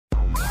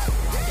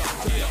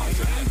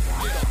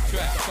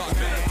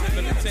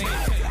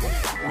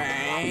saying,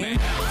 man,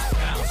 bounce,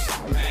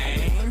 bounce,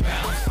 man,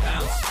 bounce,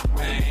 bounce,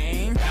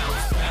 man,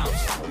 bounce,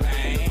 bounce,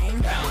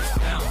 man, bounce,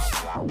 bounce.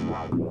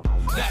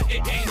 Now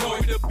it ain't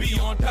hard to be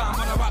on time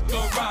when I rock the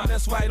rhyme.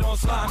 That's right on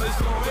slime. It's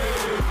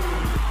Nori.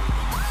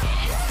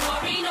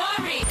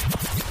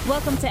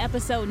 Welcome to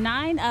episode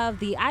 9 of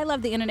the I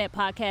Love the Internet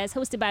podcast,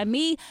 hosted by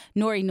me,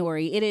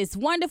 Nori. It is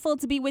wonderful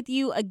to be with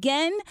you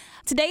again.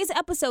 Today's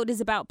episode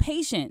is about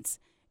patience.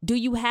 Do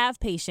you have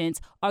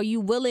patience? Are you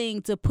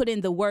willing to put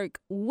in the work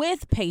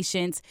with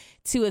patience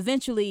to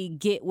eventually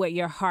get what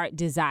your heart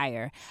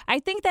desire? I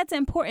think that's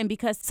important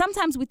because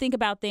sometimes we think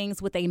about things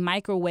with a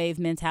microwave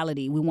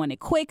mentality. We want it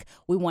quick,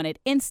 we want it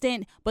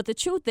instant, but the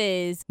truth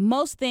is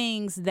most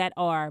things that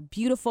are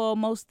beautiful,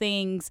 most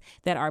things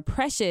that are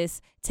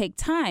precious take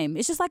time.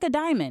 It's just like a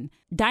diamond.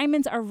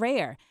 Diamonds are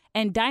rare.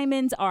 And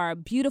diamonds are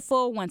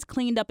beautiful once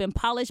cleaned up and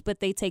polished,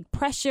 but they take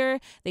pressure,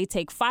 they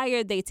take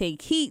fire, they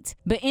take heat.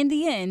 But in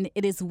the end,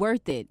 it is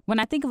worth it. When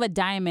I think of a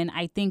diamond,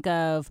 I think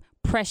of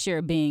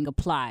pressure being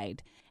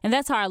applied. And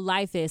that's how our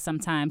life is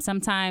sometimes.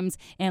 Sometimes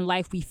in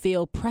life we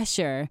feel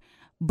pressure,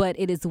 but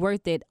it is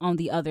worth it on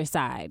the other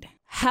side.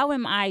 How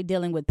am I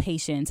dealing with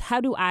patience?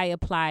 How do I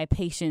apply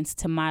patience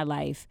to my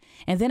life?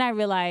 And then I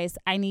realized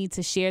I need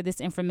to share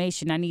this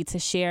information. I need to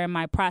share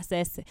my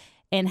process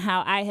and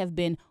how I have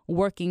been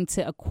working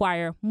to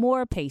acquire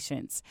more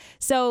patience.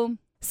 So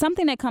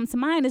something that comes to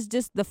mind is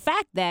just the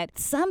fact that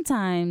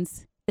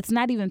sometimes it's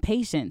not even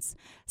patience.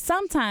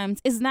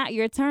 Sometimes it's not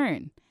your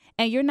turn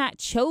and you're not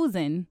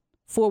chosen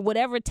for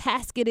whatever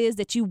task it is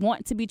that you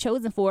want to be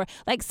chosen for.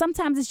 Like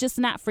sometimes it's just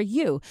not for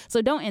you.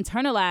 So don't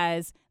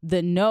internalize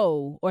the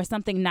no or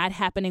something not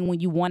happening when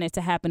you want it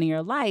to happen in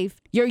your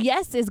life. Your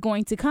yes is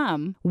going to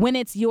come when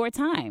it's your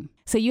time.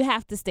 So you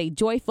have to stay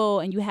joyful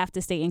and you have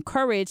to stay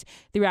encouraged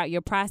throughout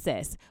your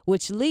process,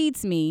 which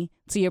leads me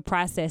to your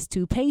process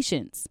to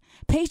patience.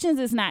 Patience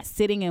is not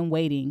sitting and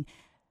waiting.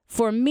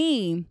 For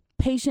me,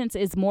 patience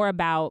is more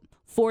about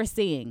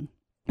foreseeing,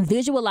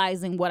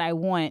 visualizing what I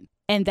want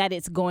and that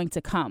it's going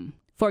to come.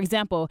 For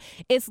example,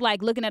 it's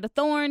like looking at a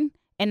thorn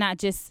and not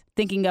just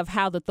thinking of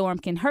how the thorn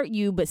can hurt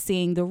you, but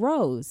seeing the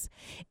rose.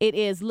 It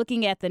is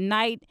looking at the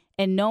night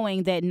and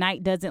knowing that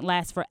night doesn't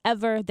last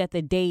forever, that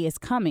the day is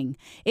coming.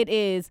 It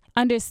is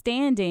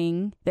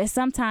understanding that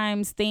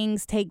sometimes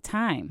things take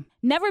time.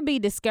 Never be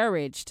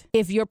discouraged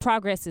if your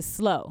progress is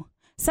slow.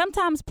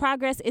 Sometimes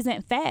progress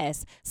isn't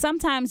fast.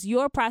 Sometimes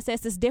your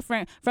process is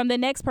different from the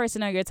next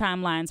person on your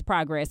timeline's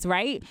progress,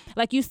 right?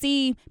 Like you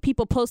see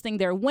people posting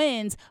their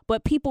wins,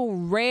 but people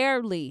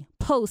rarely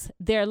post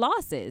their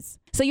losses.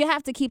 So you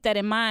have to keep that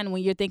in mind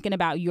when you're thinking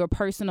about your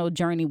personal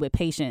journey with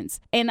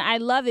patience. And I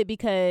love it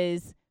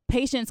because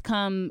patience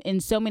come in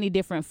so many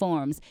different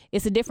forms.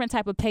 It's a different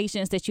type of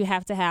patience that you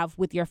have to have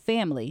with your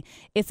family.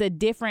 It's a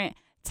different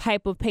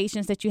type of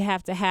patience that you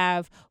have to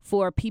have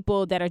for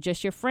people that are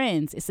just your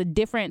friends. It's a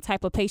different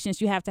type of patience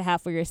you have to have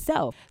for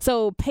yourself.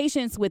 So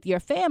patience with your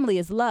family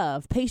is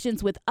love.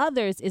 Patience with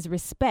others is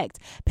respect.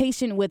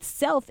 Patience with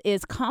self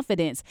is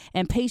confidence.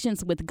 And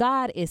patience with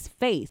God is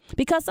faith.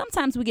 Because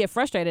sometimes we get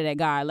frustrated at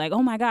God, like,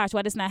 oh my gosh,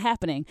 why this not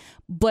happening?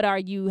 But are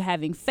you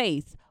having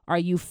faith? Are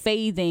you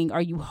faithing? Are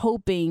you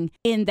hoping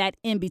in that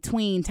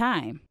in-between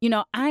time? You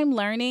know, I'm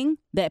learning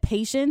that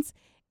patience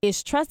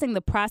is trusting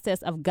the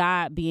process of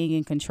God being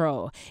in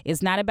control.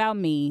 It's not about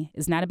me.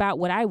 It's not about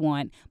what I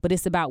want, but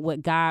it's about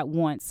what God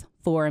wants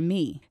for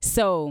me.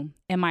 So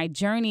in my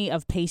journey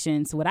of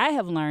patience, what I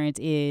have learned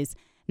is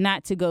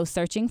not to go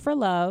searching for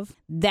love.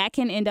 That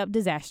can end up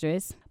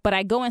disastrous, but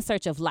I go in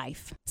search of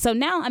life. So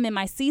now I'm in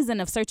my season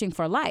of searching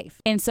for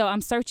life. And so I'm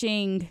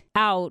searching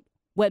out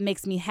what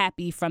makes me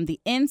happy from the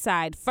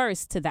inside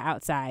first to the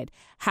outside.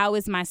 How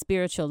is my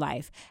spiritual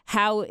life?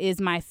 How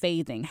is my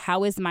faithing?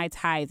 How is my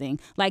tithing?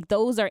 Like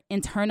those are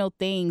internal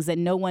things that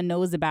no one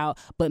knows about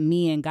but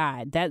me and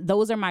God.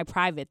 Those are my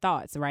private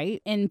thoughts,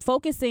 right? And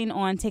focusing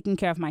on taking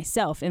care of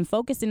myself and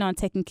focusing on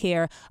taking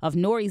care of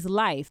Nori's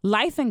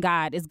life in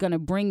God is going to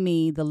bring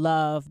me the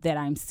love that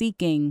I'm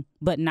seeking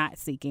but not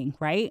seeking,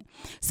 right?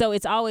 So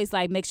it's always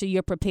like make sure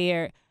you're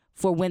prepared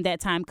for when that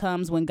time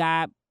comes when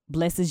God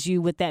blesses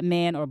you with that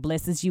man or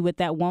blesses you with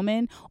that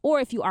woman,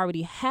 or if you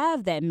already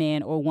have that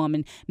man or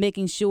woman,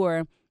 making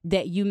sure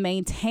that you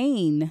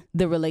maintain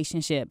the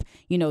relationship.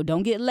 You know,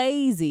 don't get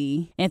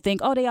lazy and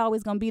think, oh, they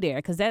always gonna be there,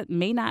 because that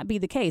may not be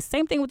the case.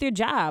 Same thing with your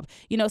job.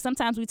 You know,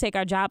 sometimes we take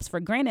our jobs for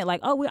granted,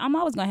 like, oh, I'm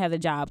always gonna have a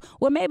job.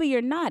 Well, maybe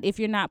you're not if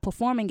you're not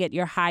performing at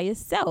your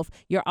highest self,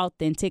 your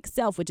authentic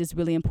self, which is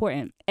really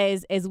important.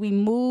 As we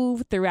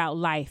move throughout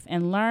life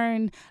and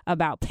learn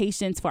about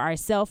patience for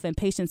ourselves and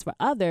patience for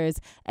others,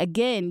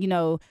 again, you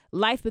know,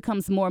 life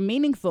becomes more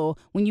meaningful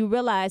when you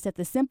realize that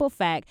the simple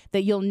fact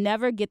that you'll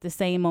never get the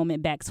same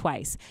moment back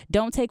twice.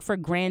 Don't take for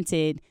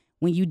granted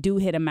when you do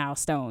hit a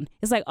milestone.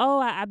 It's like, oh,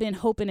 I've been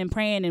hoping and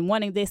praying and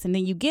wanting this, and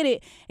then you get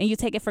it and you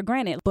take it for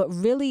granted. But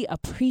really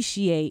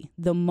appreciate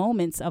the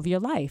moments of your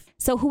life.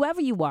 So whoever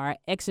you are,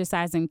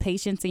 exercising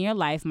patience in your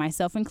life,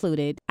 myself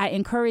included, I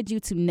encourage you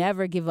to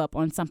never give up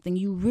on something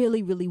you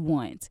really, really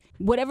want.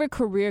 Whatever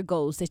career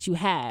goals that you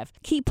have,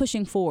 keep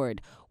pushing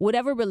forward.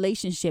 Whatever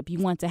relationship you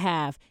want to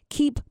have,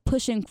 keep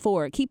pushing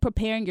forward. Keep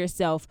preparing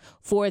yourself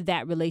for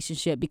that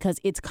relationship because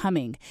it's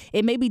coming.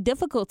 It may be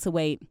difficult to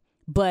wait,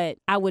 but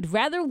I would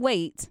rather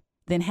wait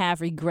than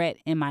have regret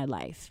in my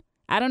life.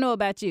 I don't know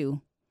about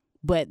you,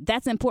 but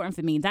that's important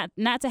for me,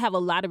 not to have a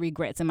lot of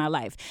regrets in my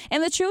life.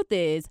 And the truth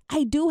is,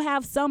 I do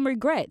have some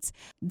regrets.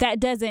 That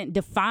doesn't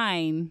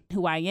define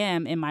who I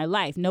am in my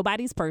life.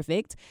 Nobody's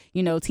perfect.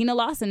 You know, Tina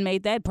Lawson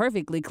made that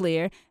perfectly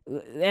clear.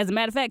 As a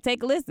matter of fact,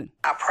 take a listen.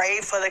 I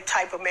prayed for the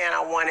type of man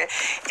I wanted,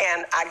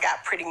 and I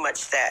got pretty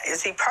much that.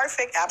 Is he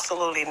perfect?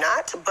 Absolutely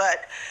not.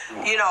 But,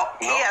 you know,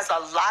 he has a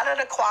lot of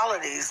the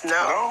qualities.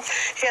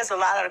 He has a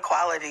lot of the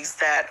qualities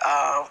that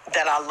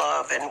I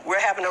love, and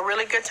we're having a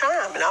really good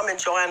time, and I'm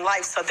enjoying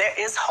life. So there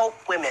is hope,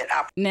 women.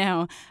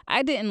 Now,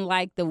 I didn't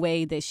like the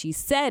way that she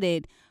said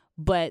it,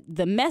 but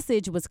the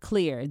message was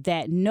clear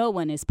that no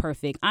one is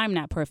perfect. I'm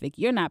not perfect.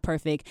 You're not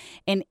perfect.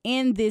 And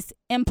in this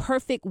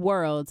imperfect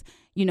world,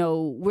 you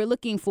know, we're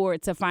looking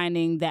forward to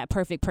finding that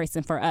perfect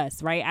person for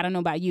us, right? I don't know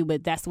about you,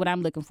 but that's what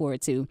I'm looking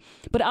forward to.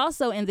 But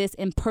also in this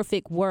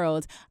imperfect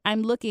world,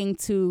 I'm looking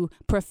to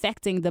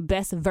perfecting the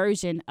best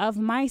version of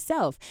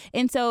myself.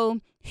 And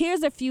so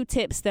here's a few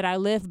tips that I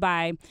live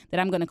by that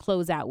I'm going to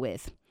close out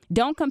with.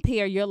 Don't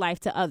compare your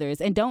life to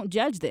others and don't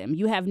judge them.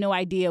 You have no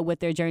idea what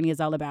their journey is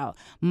all about.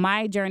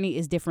 My journey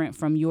is different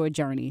from your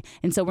journey.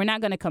 And so we're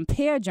not going to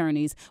compare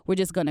journeys. We're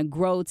just going to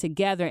grow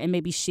together and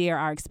maybe share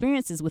our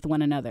experiences with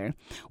one another.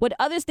 What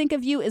others think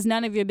of you is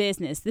none of your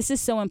business. This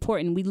is so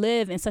important. We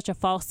live in such a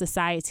false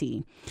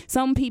society.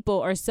 Some people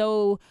are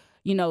so,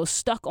 you know,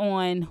 stuck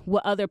on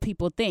what other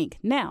people think.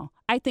 Now,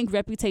 I think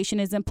reputation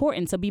is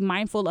important. So be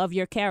mindful of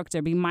your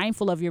character. Be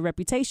mindful of your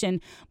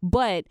reputation.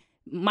 But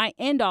my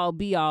end all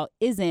be all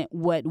isn't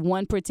what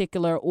one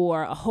particular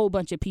or a whole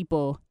bunch of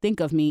people think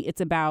of me.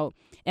 It's about,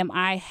 am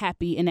I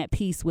happy and at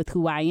peace with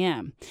who I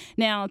am?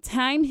 Now,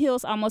 time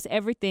heals almost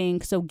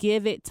everything, so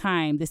give it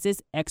time. This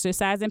is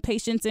exercising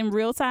patience in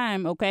real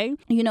time, okay?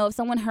 You know, if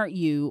someone hurt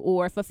you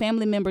or if a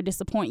family member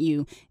disappoint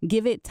you,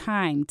 give it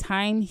time.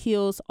 Time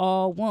heals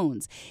all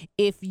wounds.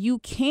 If you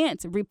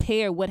can't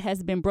repair what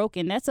has been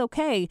broken, that's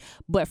okay,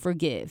 but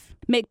forgive.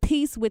 Make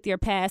peace with your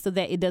past so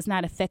that it does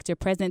not affect your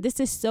present. This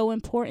is so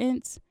important.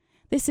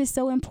 This is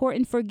so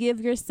important. Forgive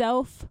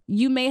yourself.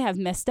 You may have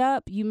messed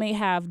up. You may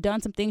have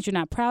done some things you're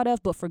not proud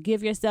of, but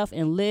forgive yourself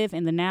and live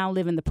in the now,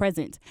 live in the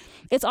present.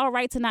 It's all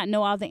right to not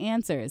know all the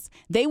answers.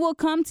 They will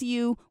come to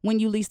you when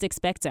you least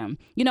expect them.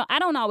 You know, I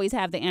don't always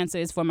have the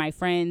answers for my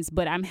friends,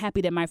 but I'm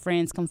happy that my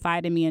friends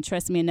confide in me and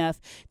trust me enough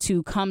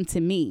to come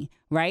to me,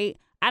 right?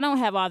 I don't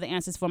have all the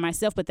answers for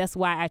myself, but that's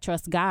why I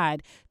trust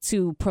God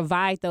to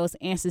provide those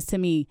answers to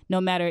me. No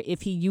matter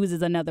if he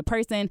uses another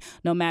person,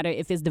 no matter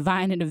if it's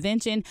divine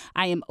intervention,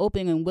 I am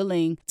open and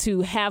willing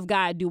to have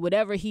God do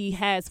whatever he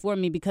has for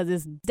me because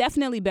it's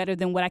definitely better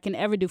than what I can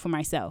ever do for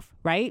myself,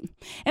 right?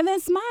 And then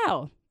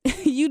smile.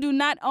 You do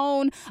not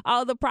own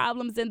all the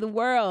problems in the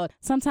world.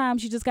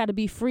 Sometimes you just got to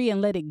be free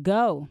and let it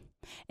go.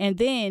 And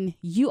then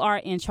you are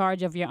in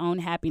charge of your own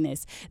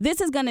happiness.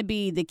 This is going to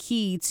be the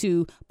key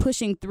to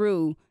pushing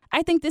through.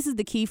 I think this is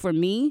the key for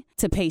me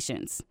to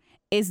patience,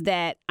 is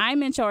that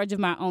I'm in charge of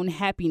my own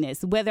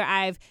happiness. Whether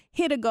I've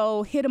hit a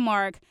goal, hit a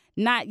mark,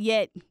 not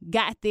yet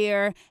got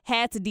there,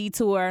 had to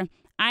detour,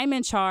 I'm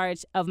in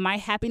charge of my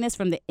happiness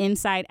from the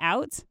inside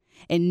out.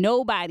 And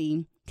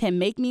nobody can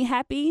make me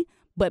happy,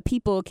 but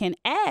people can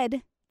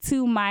add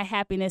to my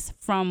happiness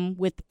from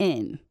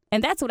within.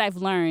 And that's what I've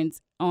learned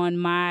on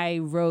my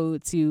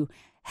road to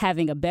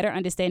having a better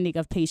understanding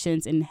of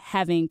patience and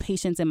having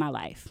patience in my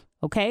life.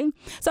 Okay,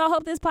 so I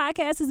hope this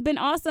podcast has been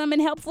awesome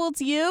and helpful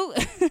to you.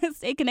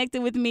 Stay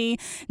connected with me,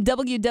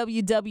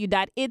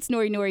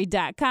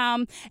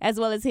 www.itsnorinori.com, as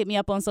well as hit me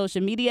up on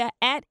social media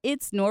at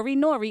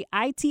itsnorinori,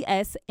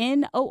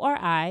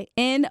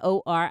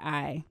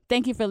 ITSNORINORI.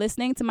 Thank you for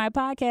listening to my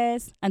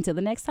podcast. Until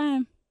the next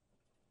time.